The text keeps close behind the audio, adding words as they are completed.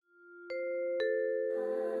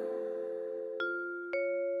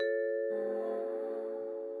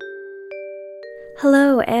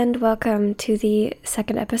Hello and welcome to the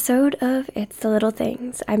second episode of It's the Little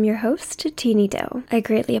Things. I'm your host, Teeny Doe. I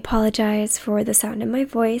greatly apologize for the sound in my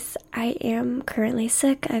voice. I am currently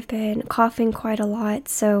sick. I've been coughing quite a lot,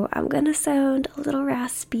 so I'm gonna sound a little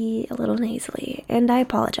raspy, a little nasally, and I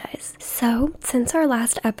apologize. So, since our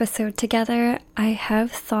last episode together, I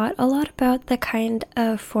have thought a lot about the kind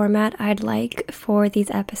of format I'd like for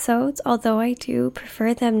these episodes. Although I do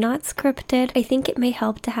prefer them not scripted, I think it may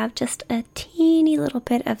help to have just a teeny little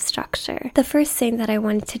bit of structure. The first thing that I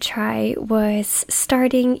wanted to try was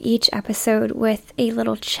starting each episode with a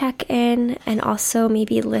little check-in and also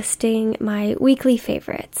maybe listing my weekly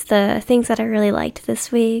favorites, the things that I really liked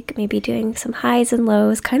this week, maybe doing some highs and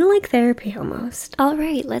lows, kind of like therapy almost.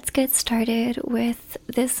 Alright, let's get started with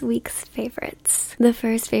this week's favorites. The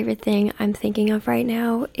first favorite thing I'm thinking of right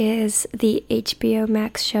now is the HBO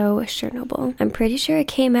Max show Chernobyl. I'm pretty sure it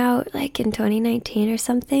came out like in 2019 or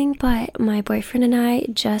something, but my boyfriend and I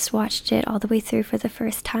just watched it all the way through for the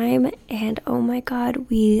first time, and oh my god,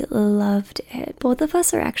 we loved it. Both of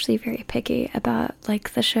us are actually very picky about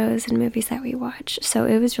like the shows and movies that we watch, so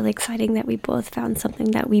it was really exciting that we both found something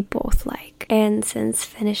that we both like. And since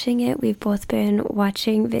finishing it, we've both been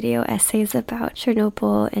watching video essays about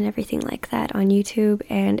Chernobyl and everything like that on YouTube,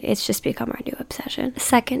 and it's just become our new obsession.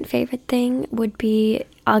 Second favorite thing would be,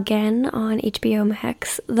 again on HBO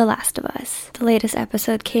Max, The Last of Us. The latest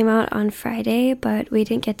episode came out on Friday, but we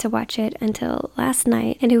didn't get to watch it until last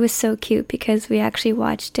night, and it was so cute because we actually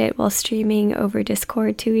watched it while streaming over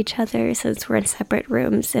Discord to each other since we're in separate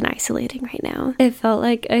rooms and isolating right now. It felt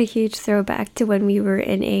like a huge throwback to when we were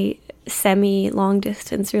in a semi-long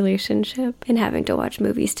distance relationship and having to watch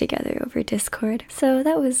movies together over Discord. So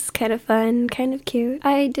that was kind of fun, kind of cute.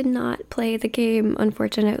 I did not play the game,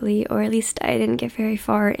 unfortunately, or at least I didn't get very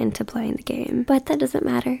far into playing the game. But that doesn't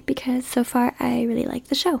matter because so far I really like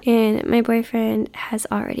the show. And my boyfriend has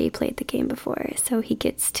already played the game before, so he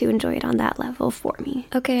gets to enjoy it on that level for me.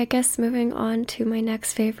 Okay, I guess moving on to my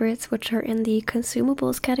next favorites, which are in the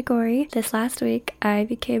consumables category. This last week, I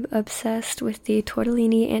became obsessed with the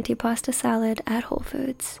tortellini antipasta salad at Whole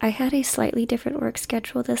Foods. I had a slightly different work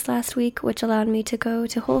schedule this last week, which allowed me to go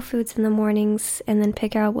to Whole Foods in the mornings and then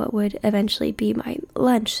pick out what would eventually be my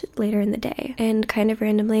lunch later in the day. And kind of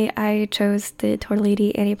randomly, I chose the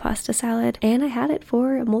tortellini antipasta salad, and I had it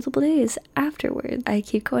for multiple days afterwards. I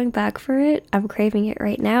keep going back for it. I'm craving it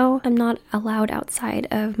right now. I'm not allowed outside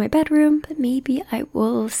of my bedroom, but maybe I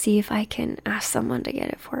will see if I can ask someone to get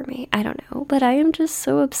it for me. I don't know, but I am just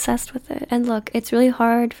so obsessed with it. And look, it's really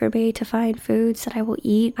hard for me to find foods that I will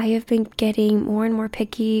eat. I have been getting more and more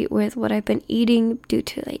picky with what I've been eating due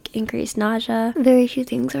to like increased nausea. Very few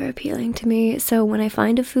things are appealing to me, so when I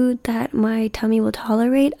find a food that my tummy will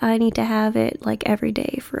tolerate, I need to have it like every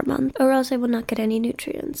day for a month, or else I will not get any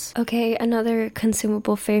nutrients. Okay, another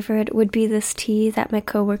consumable favorite would be this tea that my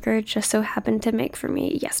coworker just so happened to make for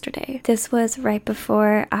me yesterday. This was right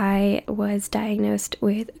before I was diagnosed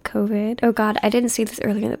with COVID. Oh god, I didn't see this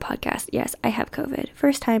earlier in the podcast. Yes, I have COVID.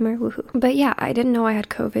 First timer, woohoo. But yeah, I didn't know I had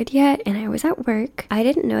COVID yet, and I was at work. I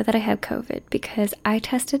didn't know that I had COVID because I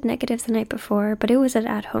tested negative the night before, but it was an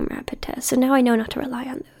at-home rapid test, so now I know not to rely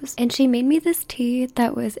on those. And she made me this tea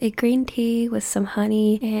that was a green tea with some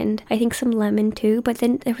honey and I think some lemon too, but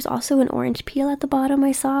then there was also an orange peel at the bottom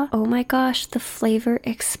I saw. Oh my gosh, the flavor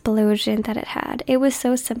explosion that it had. It was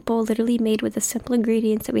so simple, literally made with the simple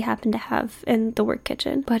ingredients that we happen to have in the work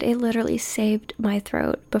kitchen, but it literally saved my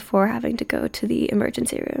throat before having to go to the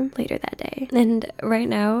emergency room later that day. And right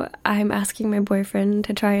now I'm asking my boyfriend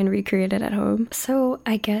to try and recreate it at home. So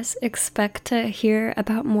I guess expect to hear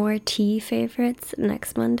about more tea favorites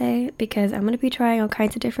next Monday, because I'm going to be trying all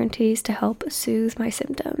kinds of different teas to help soothe my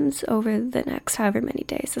symptoms over the next however many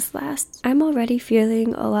days this lasts. I'm already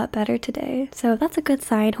feeling a lot better today, so that's a good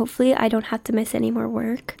sign. Hopefully I don't have to miss any more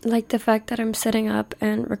work. Like the fact that I'm sitting up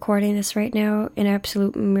and recording this right now, an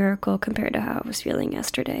absolute miracle compared to how I was feeling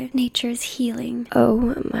yesterday. Nature's healing.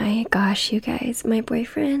 Oh my gosh, you guys, my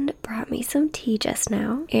boyfriend brought me some tea just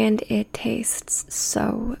now, and it tastes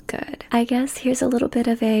so good. I guess here's a little bit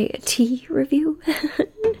of a tea review.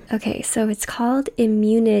 Okay, so it's called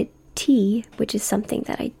Immunity, which is something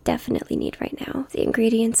that I definitely need right now. The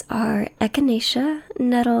ingredients are echinacea,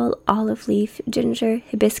 nettle, olive leaf, ginger,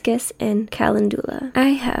 hibiscus, and calendula. I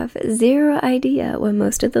have zero idea what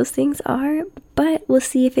most of those things are, but we'll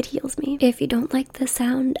see if it heals me. If you don't like the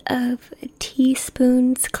sound of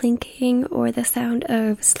teaspoons clinking or the sound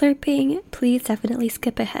of slurping, please definitely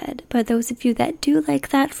skip ahead. But those of you that do like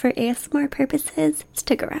that for ASMR purposes,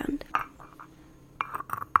 stick around.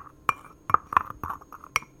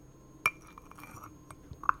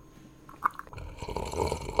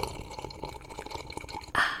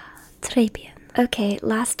 Très bien. Okay,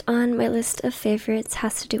 last on my list of favorites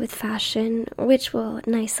has to do with fashion, which will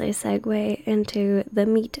nicely segue into the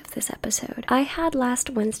meat of this episode. I had last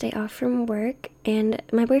Wednesday off from work, and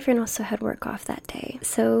my boyfriend also had work off that day.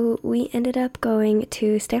 So we ended up going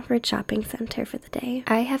to Stanford Shopping Center for the day.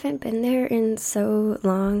 I haven't been there in so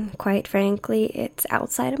long, quite frankly. It's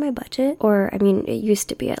outside of my budget, or I mean, it used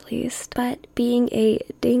to be at least. But being a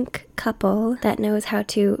dink couple that knows how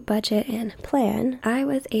to budget and plan, I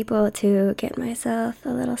was able to get myself a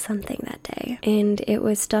little something that day. And it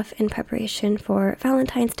was stuff in preparation for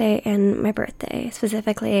Valentine's Day and my birthday,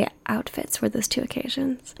 specifically outfits for those two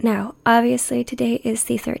occasions. Now, obviously today is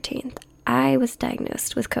the 13th. I was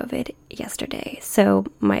diagnosed with COVID yesterday, so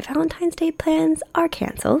my Valentine's Day plans are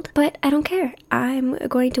canceled, but I don't care. I'm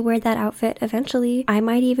going to wear that outfit eventually. I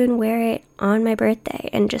might even wear it on my birthday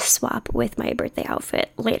and just swap with my birthday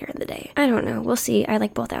outfit later in the day. I don't know. We'll see. I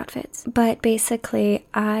like both outfits. But basically,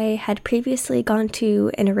 I had previously gone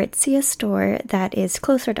to an Aritzia store that is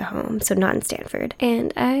closer to home, so not in Stanford,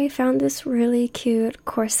 and I found this really cute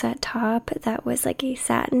corset top that was like a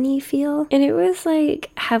satiny feel, and it was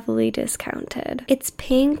like heavily discounted. It's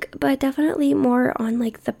pink, but definitely more on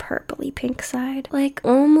like the purpley pink side, like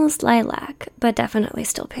almost lilac, but definitely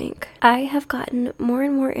still pink. I have gotten more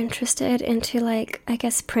and more interested into like, I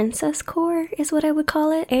guess princess core is what I would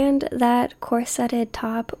call it, and that corseted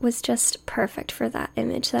top was just perfect for that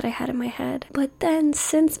image that I had in my head. But then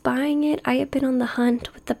since buying it, I have been on the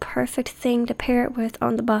hunt with the perfect thing to pair it with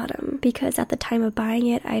on the bottom, because at the time of buying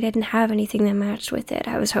it, I didn't have anything that matched with it.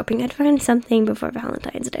 I was hoping I'd find something before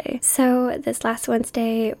Valentine's Day. So this last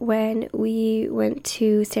Wednesday, when we went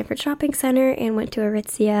to Stanford Shopping Center and went to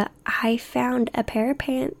Aritzia, I found a pair of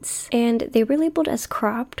pants, and they were labeled as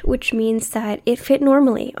cropped, which means that it fit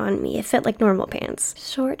normally on me. It fit like normal pants.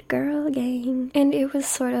 Short girl gang. And it was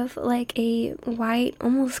sort of like a white,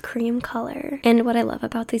 almost cream color. And what I love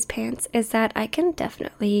about these pants is that I can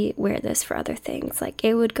definitely wear this for other things. Like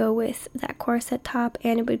it would go with that corset top,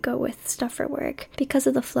 and it would go with stuff for work. Because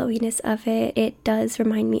of the flowiness of it, it does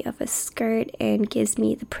remind me of a skirt and gives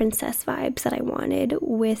me the princess vibes that I wanted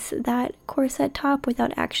with that corset top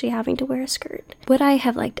without actually having to wear a skirt. Would I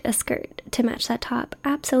have liked a skirt to match that top?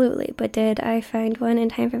 Absolutely. But did I find one in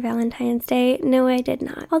time for Valentine's Day? No, I did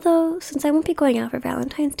not. Although, since I won't be going out for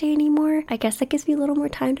Valentine's Day anymore, I guess that gives me a little more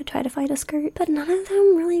time to try to find a skirt. But none of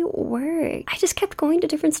them really work. I just kept going to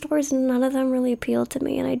different stores and none of them really appealed to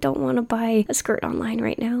me, and I don't want to buy a skirt online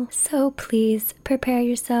right now. So please prepare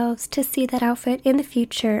yourselves to see that outfit in the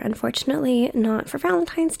future. Unfortunately, not for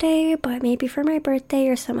Valentine's Day, but maybe for my birthday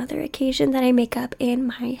or some other occasion that I make up in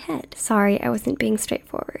my head. Sorry, I wasn't being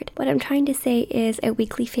straightforward. What I'm trying to say is a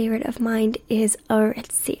weekly favorite of mine is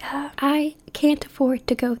Aritzia. I can't afford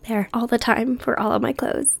to go there all the time for all of my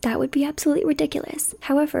clothes. That would be absolutely ridiculous.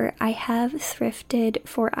 However, I have thrifted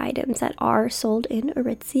for items that are sold in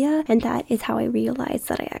Aritzia, and that is how I realized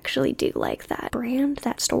that I actually do like that brand,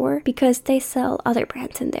 that store, because they sell other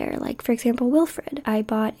brands in there. Like, for example, Wilfred. I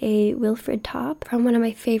bought a Wilfred top from one of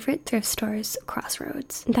my favorite thrift stores,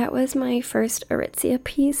 Crossroads. That was my first Aritzia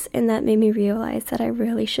piece, and that made me realize that I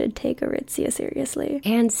really should take Aritzia seriously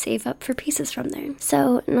and save up for pieces from there.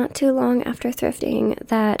 So, not too long after thrifting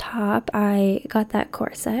that top, I got that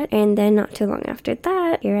corset, and then not too long after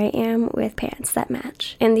that, here I am with pants that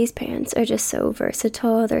match. And these pants are just so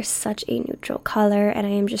versatile. They're such a neutral color, and I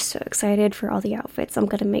am just so excited for all the outfits I'm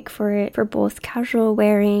gonna make for it, for both casual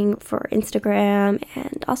wearing, for Instagram,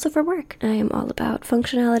 and also for work. I am all about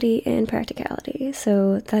functionality and practicality,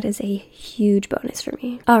 so that is a huge bonus for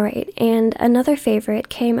me. Alright, and another favorite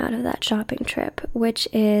came out of that shopping trip, which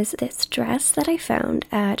is this dress that I found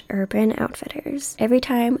at Urban Outfitters. Every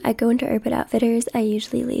time I go into Urban Outfitters, I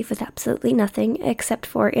usually leave with absolutely nothing except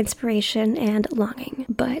for inspiration and longing.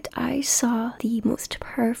 But I saw the most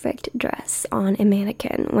perfect dress on a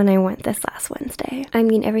mannequin when I went this last Wednesday. I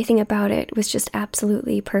mean, everything about it was just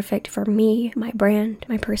absolutely perfect for me, my brand,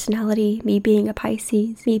 my personality, me being a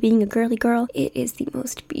Pisces, me being a girly girl. It is the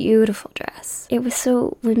most beautiful dress. It was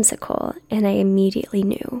so whimsical, and I immediately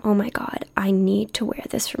knew, oh my god, I need to wear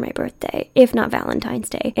this for my birthday, if not Valentine's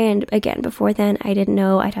Day. And again, before then, I didn't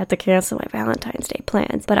know I'd have to cancel my Valentine's Day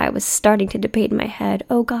plans, but I was starting to debate in my head,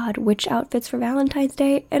 oh god, which outfits for Valentine's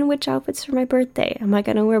Day and which outfits for my birthday? Am I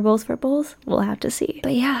gonna wear both for both? We'll have to see.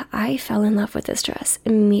 But yeah, I fell in love with this dress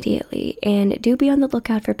immediately, and do be on the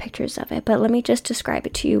lookout for pictures of it, but let me just describe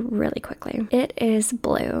it to you really quickly. It is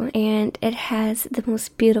blue, and it has the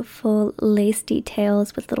most beautiful lace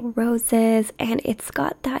details with little roses, and it's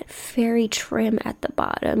got that fairy trim at the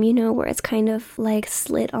bottom, you know, where it's kind of like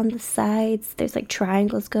slit on the sides. There's like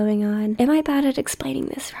triangles going on. Am I bad at explaining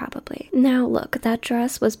this? Probably. Now look, that that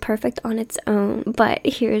dress was perfect on its own, but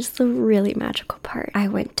here's the really magical part. I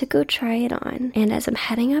went to go try it on, and as I'm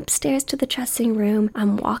heading upstairs to the dressing room,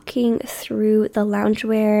 I'm walking through the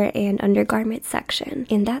loungewear and undergarment section.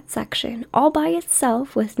 In that section, all by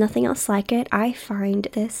itself with nothing else like it, I find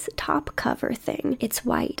this top cover thing. It's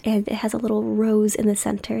white and it has a little rose in the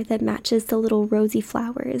center that matches the little rosy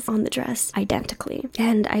flowers on the dress identically.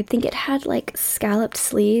 And I think it had like scalloped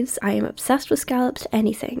sleeves. I am obsessed with scalloped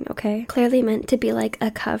anything, okay? Clearly meant to be like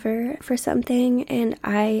a cover for something, and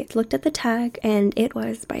I looked at the tag and it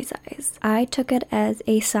was my size. I took it as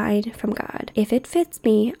a sign from God. If it fits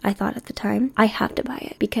me, I thought at the time, I have to buy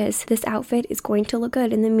it because this outfit is going to look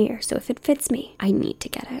good in the mirror. So if it fits me, I need to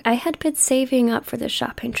get it. I had been saving up for this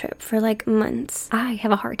shopping trip for like months. I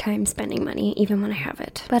have a hard time spending money even when I have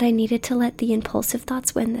it, but I needed to let the impulsive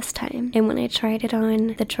thoughts win this time. And when I tried it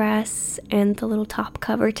on, the dress and the little top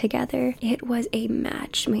cover together, it was a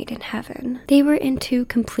match made in heaven. They were in two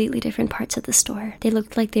completely different parts of the store. They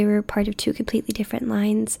looked like they were part of two completely different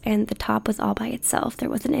lines, and the top was all by itself. There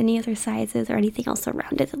wasn't any other sizes or anything else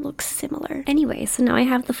around it that looks similar. Anyway, so now I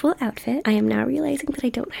have the full outfit. I am now realizing that I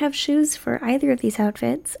don't have shoes for either of these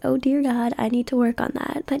outfits. Oh dear God, I need to work on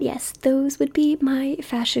that. But yes, those would be my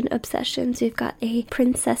fashion obsessions. We've got a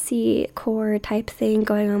princessy core type thing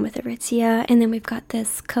going on with Aritzia, and then we've got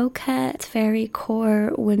this Coquette, very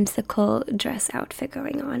core, whimsical dress outfit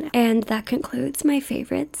going on. And that concludes my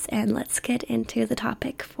favorites, and let's get into the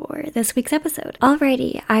topic for this week's episode.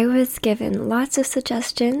 Alrighty, I was given lots of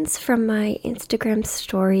suggestions from my Instagram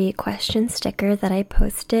story question sticker that I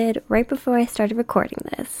posted right before I started recording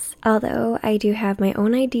this. Although I do have my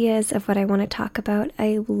own ideas of what I want to talk about,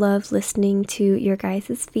 I love listening to your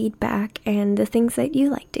guys' feedback and the things that you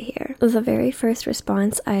like to hear. The very first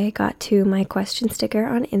response I got to my question sticker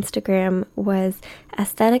on Instagram was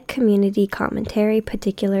aesthetic community commentary,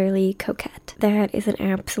 particularly Coquette. That is an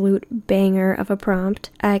absolute banger of a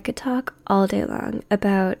prompt. I could talk all day long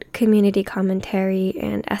about community commentary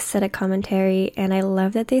and aesthetic commentary, and I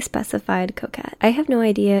love that they specified Coquette. I have no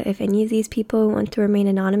idea if any of these people want to remain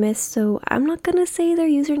anonymous, so I'm not gonna say their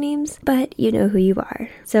usernames, but you know who you are.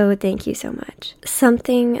 So thank you so much.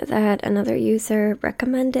 Something that another user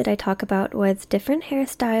recommended I talk about was different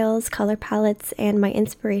hairstyles, color palettes, and my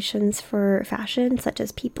inspirations for fashion, such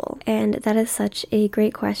as people. And that is such a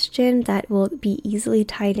great question that will be easily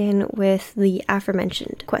tied in with the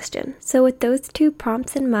aforementioned question. So with those two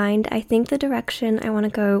prompts in mind, I think the direction I want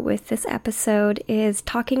to go with this episode is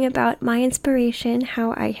talking about my inspiration,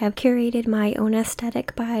 how I have curated my own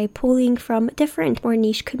aesthetic by pulling from different more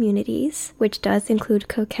niche communities, which does include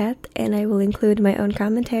Coquette, and I will include my own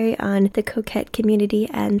commentary on the Coquette community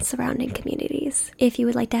and surrounding communities. If you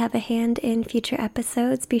would like to have a hand in future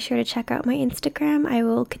episodes, be sure to check out my Instagram. I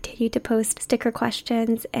will continue to post sticker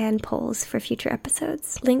questions and polls for future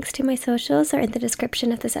episodes. Links to my socials are in the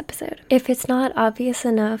description of this episode. If it's not obvious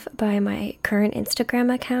enough by my current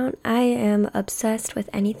Instagram account, I am obsessed with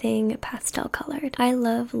anything pastel colored. I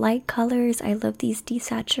love light colors. I love these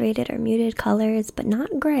desaturated or muted colors, but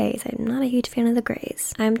not grays. I'm not a huge fan of the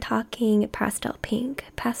grays. I'm talking pastel pink,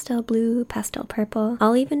 pastel blue, pastel purple.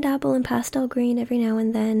 I'll even dabble in pastel green every now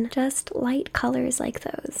and then. Just light colors like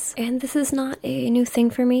those. And this is not a new thing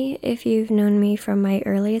for me. If you've known me from my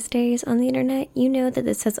earliest days on the internet, you know that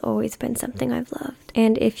this has always been something I've loved.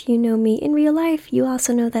 And if you know me in real life, you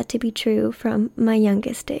also know that to be true from my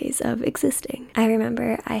youngest days of existing. I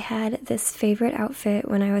remember I had this favorite outfit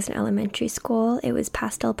when I was in elementary school. It was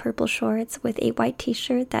pastel purple shorts with a white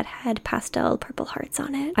t-shirt that had pastel purple hearts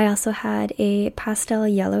on it. I also had a pastel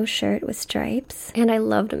yellow shirt with stripes, and I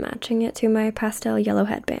loved matching it to my pastel yellow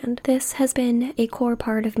headband. This has been a core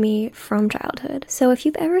part of me from childhood. So if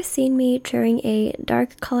you've ever seen me during a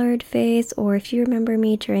dark colored phase, or if you remember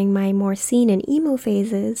me during my more scene and emo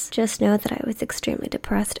phases, just know that I was extremely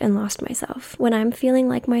depressed and lost myself. When I'm feeling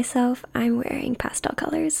like myself, I'm wearing pastel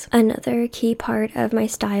colors. Another key part of my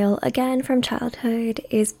style, again from childhood,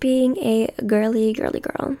 is being a girly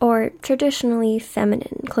girl, or traditionally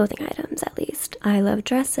feminine clothing items at least. I love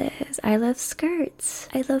dresses, I love skirts,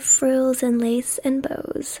 I love frills and lace and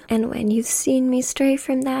bows. And when you've seen me stray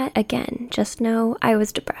from that, again, just know I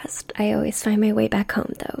was depressed. I always find my way back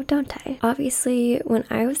home though, don't I? Obviously, when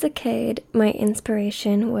I was a kid, my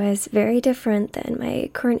inspiration was was very different than my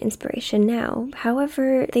current inspiration now.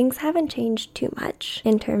 However, things haven't changed too much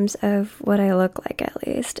in terms of what I look like, at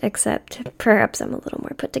least, except perhaps I'm a little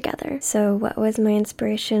more put together. So what was my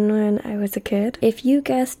inspiration when I was a kid? If you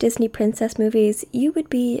guessed Disney princess movies, you would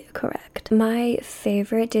be correct. My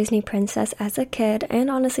favorite Disney princess as a kid, and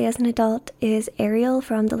honestly as an adult, is Ariel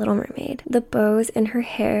from The Little Mermaid. The bows in her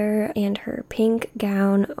hair and her pink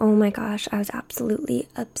gown, oh my gosh, I was absolutely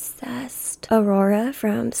obsessed. Aurora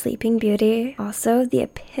from Sleeping Beauty, also the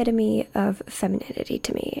epitome of femininity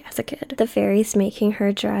to me as a kid. The fairies making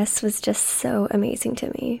her dress was just so amazing to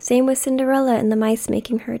me. Same with Cinderella and the mice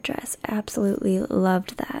making her dress. Absolutely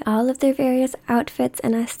loved that. All of their various outfits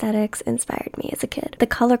and aesthetics inspired me as a kid. The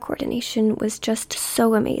color coordination was just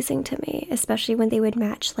so amazing to me, especially when they would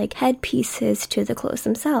match like headpieces to the clothes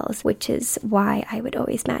themselves, which is why I would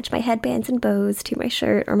always match my headbands and bows to my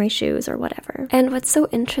shirt or my shoes or whatever. And what's so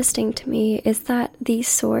interesting to me is that the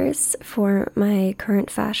source for my current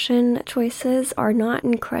fashion choices are not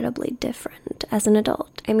incredibly different as an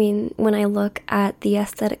adult. I mean, when I look at the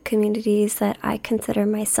aesthetic communities that I consider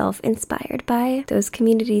myself inspired by, those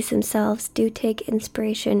communities themselves do take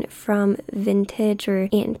inspiration from vintage or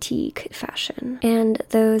antique fashion. And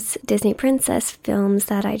those Disney princess films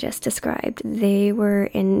that I just described, they were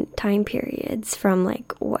in time periods from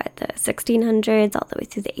like, what, the 1600s all the way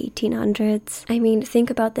through the 1800s. I mean, think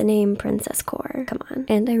about the name Princess Core. Come on.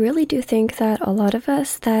 And I really do think that a lot of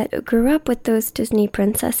us that grew up with those Disney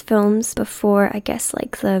princess films before, I guess,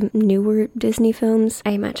 like the newer Disney films,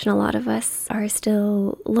 I imagine a lot of us are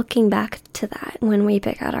still looking back to that when we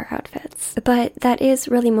pick out our outfits. But that is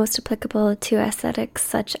really most applicable to aesthetics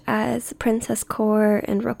such as Princess Core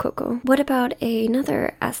and Rococo. What about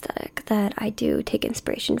another aesthetic that I do take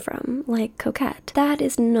inspiration from, like Coquette? That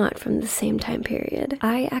is not from the same time period.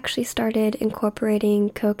 I actually started incorporating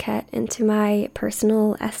Coquette into my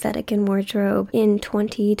personal aesthetic and wardrobe in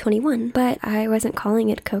 2021, but I wasn't calling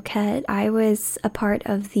it Coquette. I was a part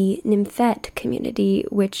of the Nymphette community,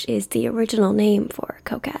 which is the original name for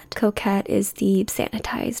Coquette. Coquette is the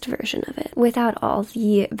sanitized version of it, without all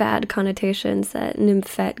the bad connotations that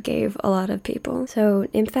Nymphette gave a lot of people. So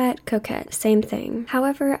Nymphette, Coquette, same thing.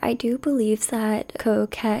 However, I do believe that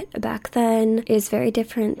Coquette back then is very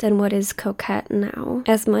different than what is Coquette now.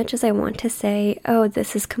 As much as I want to say, oh,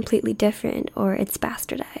 this is completely different or it's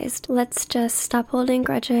bastardized, let's just stop holding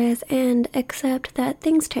grudges and accept that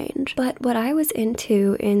things change. But what I was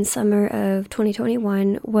into in summer of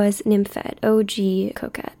 2021 was Nymphette, OG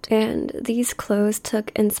Coquette. And these clothes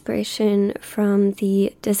took inspiration from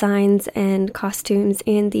the designs and costumes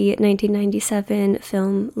in the 1997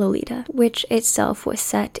 film Lolita, which itself was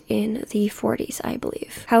set in the 40s, I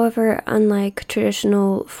believe. However, unlike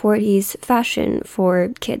traditional 40s fashion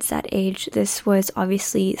for kids that age, this was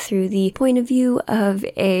obviously through the point of view of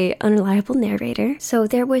a unreliable narrator. So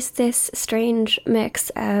there was this strange mix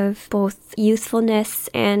of both youthfulness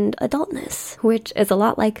and adultness, which is a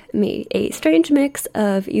lot like me. A strange mix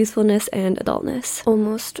of youthfulness and adultness.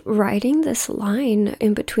 Almost riding this line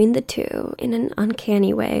in between the two in an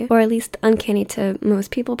uncanny way, or at least uncanny to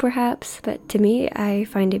most people perhaps, but to me, I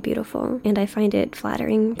find it beautiful and I find it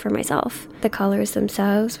flattering for myself. The colors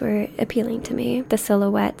themselves were appealing to me. The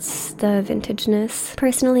silhouettes, the vintageness.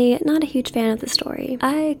 Personally, not a huge fan of the story.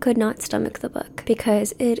 I could not stomach the book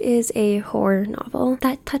because it is a horror novel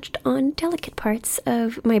that touched on delicate parts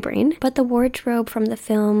of my brain, but the wardrobe from the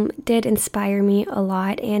film did inspire me a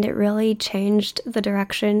lot and it really changed the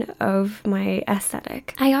direction of my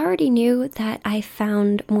aesthetic. I already knew that I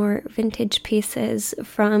found more vintage pieces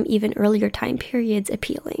from even earlier time periods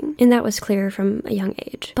appealing, and that was clear from a young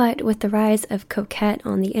age. But with the rise of Coquette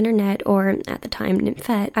on the internet, or at the time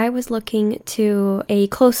Nymphette, I was looking to a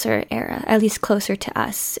closer era, at least closer to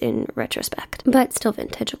us in retrospect, but still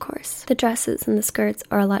vintage, of course. The dresses and the skirts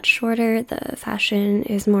are a lot shorter, the fashion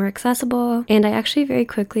is more accessible, and I actually very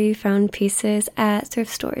quickly found pieces at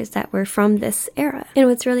thrift stores that were from this era. And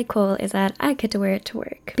what's really cool is that I get to wear it to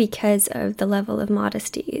work because of the level of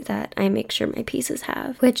modesty that I make sure my pieces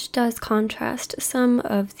have, which does contrast some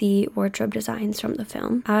of the wardrobe designs from the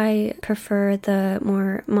film. I prefer the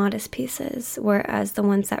more modest pieces, whereas the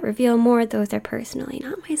ones that reveal more, those are personally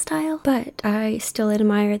not my style, but I still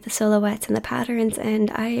admire the silhouettes and the patterns,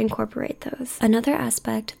 and I incorporate those. Another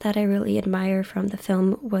aspect that I really admire from the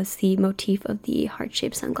film was the motif of the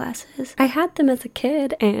heart-shaped sunglasses. I had them as a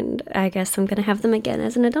kid, and I guess I'm gonna have them again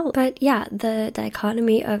as an adult. But yeah, the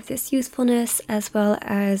dichotomy of this youthfulness as well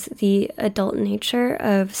as the adult nature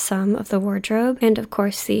of some of the wardrobe, and of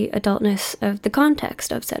course the adultness of the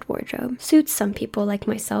context of said wardrobe, suits some people like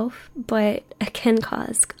myself, but can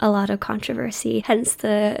cause a lot of controversy, hence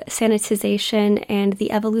the sanitization and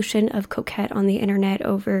the evolution of Coquette on the internet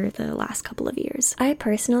over the last couple of years. I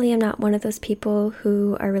personally am not one of those people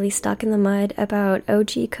who are really stuck in the mud about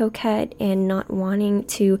OG Coquette and not wanting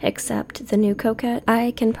to accept the new Coquette.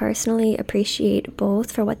 I can personally appreciate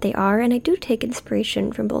both for what they are, and I do take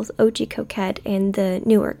inspiration from both OG Coquette and the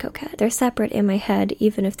newer Coquette. They're separate in my head,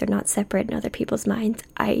 even if they're not separate in other people's minds.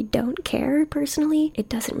 I don't care personally. It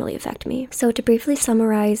doesn't really affect me. So to briefly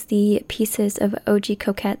summarize the pieces of OG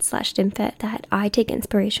Coquette / Nymphette that I take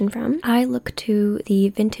inspiration from, I look to the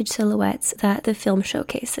vintage silhouettes that the film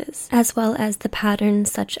showcases, as well as the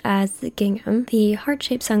patterns such as the gingham, the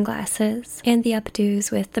heart-shaped sunglasses, and the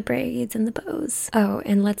updos with the braids and the bows. Oh,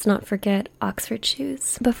 and let's not forget Oxford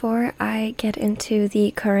shoes. Before I get into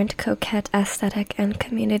the current Coquette aesthetic and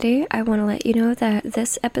community, I want to let you know that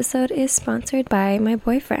this episode is sponsored by my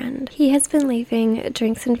boyfriend. He has been leaving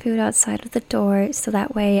drinks and food outside of the door so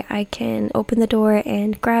that way I can open the door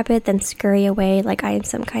and grab it, then scurry away like I am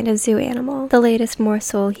some kind of zoo animal. The latest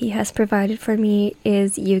morsel he has provided for me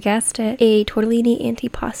is, you guessed it, a tortellini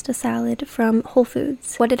antipasta salad from Whole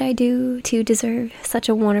Foods. What did I do to deserve such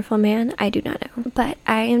a wonderful man? I do not know, but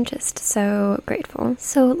I am just so grateful.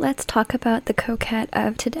 So let's talk about the Coquette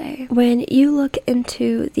of today. When you look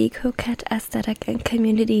into the Coquette aesthetic and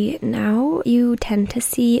community now, you tend to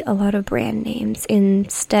see a lot of brand names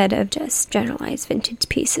instead of just generalized vintage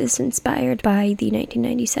pieces inspired by the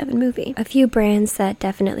 1997 movie. A few brands that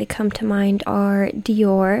definitely come to mind are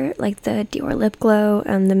Dior, like the Dior lip glow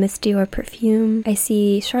and the Miss Dior perfume. I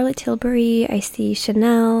see Charlotte Tilbury, I see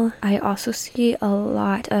Chanel. I also see a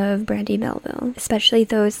lot of Brandy Melville, especially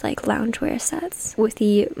those like loungewear sets with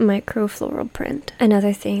the micro floral print.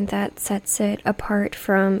 Another thing that sets it apart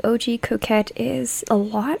from OG Coquette is a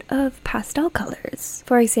lot of pastel colors.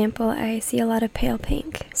 For example, I see a lot of pale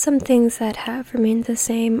pink. Some things that have remained the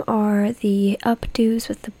same are the updos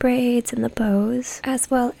with the braids and the bows, as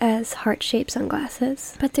well as heart-shaped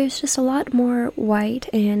sunglasses. But there's just a lot more white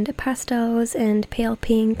and pastels and pale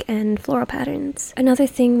pink and floral patterns. Another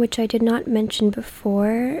thing which I did not mention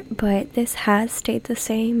before, but this has stayed the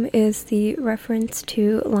same, is the reference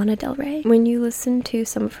to Lana Del Rey. When you listen to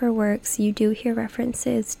some of her works, you do hear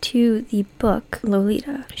references to the book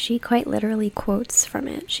Lolita. She quite literally quotes from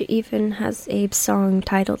it. She even has a song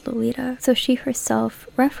titled Lolita. So she herself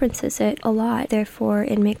references it a lot. Therefore,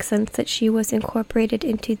 it makes sense that she was incorporated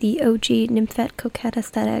into the OG Nymphette Coquette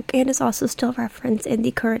aesthetic and is also still referenced in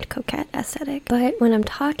the current Coquette aesthetic. But when I'm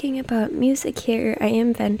talking about music here, I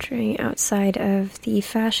am venturing outside of the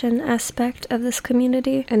fashion aspect of this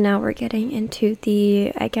community, and now we're getting into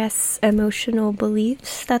the, I guess, emotional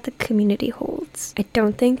beliefs that the community holds. I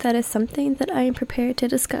don't think that is something that I am prepared to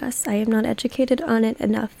discuss. I am not educated on it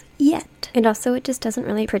enough yet. And also, it just doesn't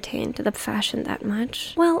really pertain to the fashion that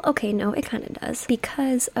much. Well, okay, no, it kind of does.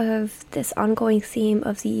 Because of this ongoing theme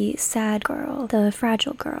of the sad girl, the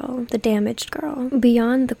fragile girl, the damaged girl.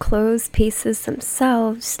 Beyond the clothes pieces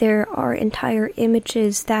themselves, there are entire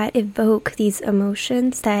images that evoke these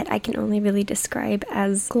emotions that I can only really describe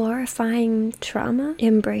as glorifying trauma,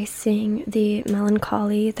 embracing the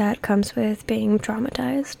melancholy that comes with being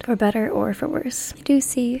traumatized, for better or for worse. I do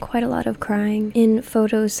see quite a lot of crying in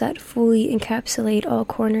photos that fully encapsulate all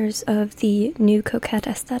corners of the new Coquette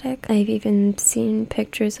aesthetic. I've even seen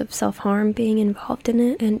pictures of self-harm being involved in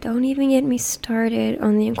it, and don't even get me started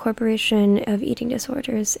on the incorporation of eating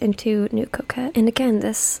disorders into new Coquette. And again,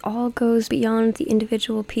 this all goes beyond the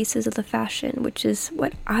individual pieces of the fashion, which is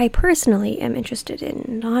what I personally am interested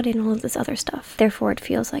in, not in all of this other stuff. Therefore, it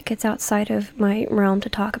feels like it's outside of my realm to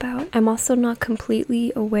talk about. I'm also not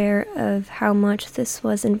completely aware of how much this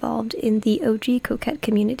was involved in the OG Coquette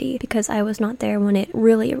community, because I was not there when it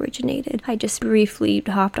really originated. I just briefly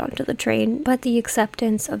hopped onto the train. But the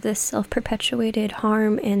acceptance of this self-perpetuated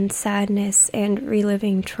harm and sadness and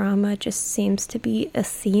reliving trauma just seems to be a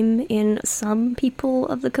theme in some people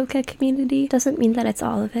of the Coquette community. Doesn't mean that it's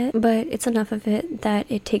all of it, but it's enough of it that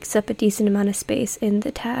it takes up a decent amount of space in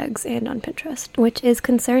the tags and on Pinterest, which is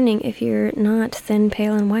concerning if you're not thin,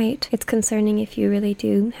 pale, and white. It's concerning if you really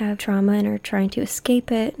do have trauma and are trying to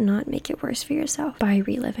escape it, not make it worse for yourself by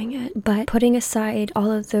reliving it. But putting aside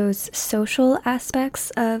all of those social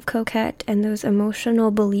aspects of Coquette and those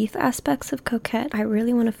emotional belief aspects of Coquette, I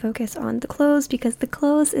really want to focus on the clothes, because the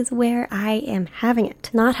clothes is where I am having it.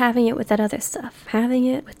 Not having it with that other stuff. Having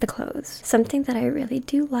it with the clothes. Something that I really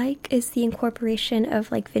do like is the incorporation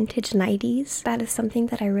of like vintage 90s. That is something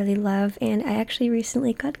that I really love, and I actually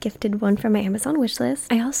recently got gifted one from my Amazon wishlist.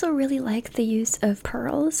 I also really like the use of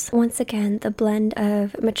pearls. Once again, the blend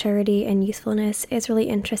of maturity and youthfulness is really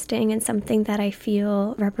interesting. interesting and something that I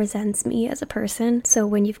feel represents me as a person. So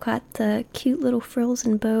when you've got the cute little frills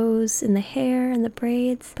and bows in the hair and the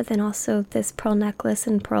braids, but then also this pearl necklace,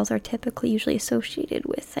 and pearls are typically usually associated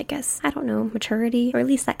with, I guess, I don't know, maturity, or at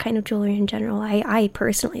least that kind of jewelry in general. I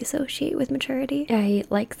personally associate with maturity. I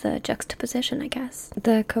like the juxtaposition, I guess.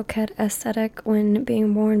 The coquette aesthetic, when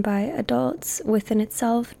being worn by adults, within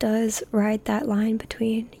itself does ride that line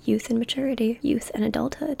between youth and maturity, youth and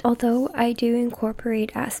adulthood. Although I do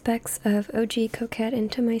incorporate aspects of OG Coquette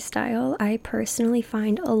into my style, I personally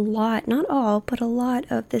find a lot, not all, but a lot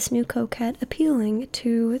of this new Coquette appealing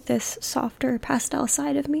to this softer pastel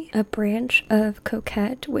side of me. A branch of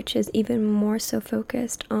Coquette, which is even more so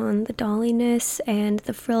focused on the dolliness and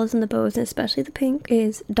the frills and the bows, and especially the pink,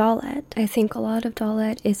 is Dollette. I think a lot of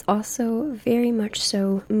Dollette is also very much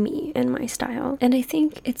so me and my style. And I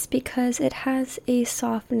think it's because it has a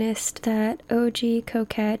softness that OG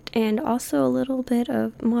Coquette and also a little bit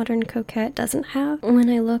of modern Coquette doesn't have. When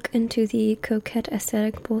I look into the Coquette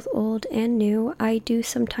aesthetic, both old and new, I do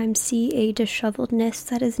sometimes see a disheveledness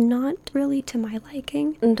that is not really to my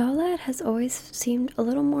liking. Dollette has always seemed a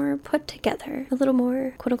little more put together, a little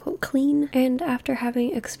more quote-unquote clean, and after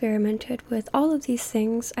having experimented with all of these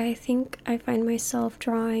things, I think I find myself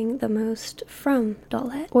drawing the most from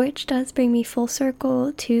Dollette, which does bring me full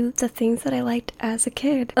circle to the things that I liked as a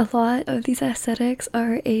kid. A lot of these aesthetics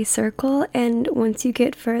are a circle, and once you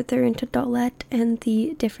get further into Dollette and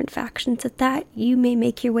the different factions of that, you may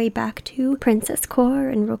make your way back to Princess Core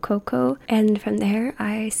and Rococo, and from there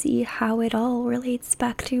I see how it all relates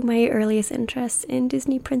back to my earliest interests in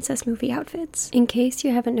Disney princess movie outfits. In case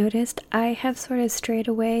you haven't noticed, I have sort of strayed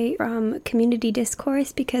away from community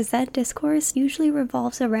discourse because that discourse usually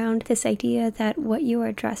revolves around this idea that what you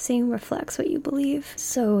are dressing reflects what you believe.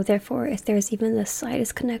 So therefore, if there's even the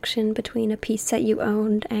slightest connection between a piece that you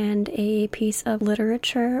owned and a piece of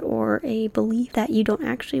literature or a belief that you don't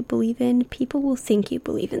actually believe in, people will think you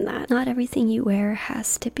believe in that. Not everything you wear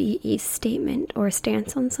has to be a statement or a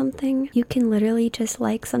stance on something. You can literally just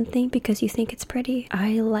like something because you think it's pretty.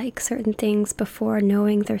 I like certain things before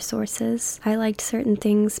knowing their sources. I liked certain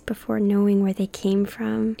things before knowing where they came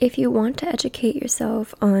from. If you want to educate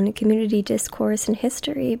yourself on community discourse and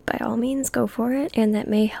history, by all means go for it, and that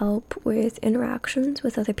may help with interactions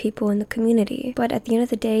with other people in the community. But at the end of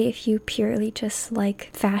the day, if you purely just like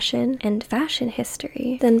fashion and fashion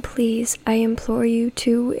history, then please, I implore you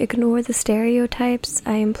to ignore the stereotypes.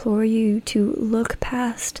 I implore you to look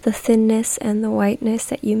past the thinness and the whiteness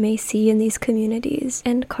that you may see in these communities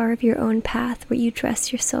and carve your own path where you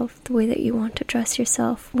dress yourself the way that you want to dress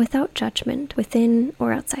yourself without judgment, within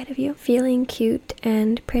or outside of you. Feeling cute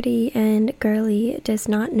and pretty and girly does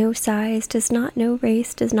not know size, does not know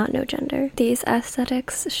race, does not know gender. These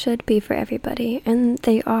aesthetics should be for everybody, and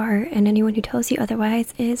they are, and anyone who tells you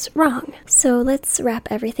otherwise is wrong. So let's wrap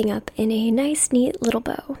everything up in a nice, neat little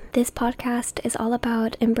bow. This podcast is all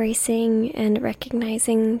about embracing and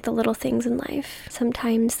recognizing the little things in life.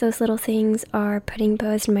 Sometimes those little things are putting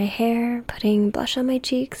bows in my hair, putting blush on my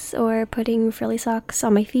cheeks, or putting frilly socks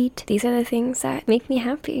on my feet. These are the things that make me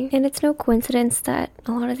happy. And it's no coincidence that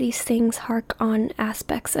a lot of these things hark on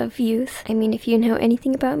aspects of youth. I mean, if you know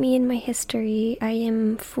anything about me and my history, I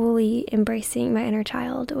am fully embracing my inner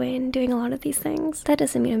child when doing a lot of these things. That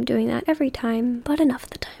doesn't mean I'm doing that every time, but enough of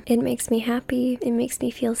the time. It makes me happy, it makes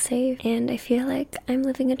me feel safe, and I feel like I'm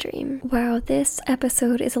living a dream. Wow, this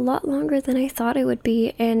episode is a lot longer than I thought it would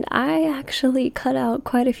be, and I actually cut out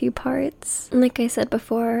quite a few parts. Like I said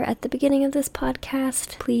before at the beginning of this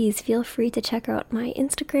podcast, please feel free to check out my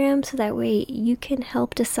Instagram so that way you can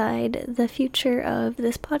help decide the future of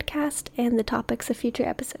this podcast and the topics of future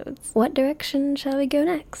episodes. What direction shall we go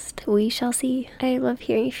next? We shall see. I love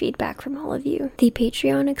hearing feedback from all of you. The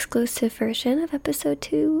Patreon exclusive version of episode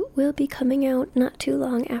 2 will be coming out not too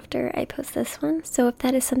long after I post this one, so if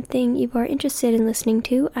that is something you are interested in listening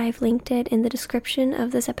to, I've linked it in the description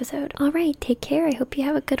of this episode. Alright, take care. I hope you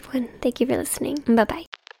have a good one. Thank you for listening.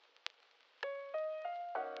 Bye-bye.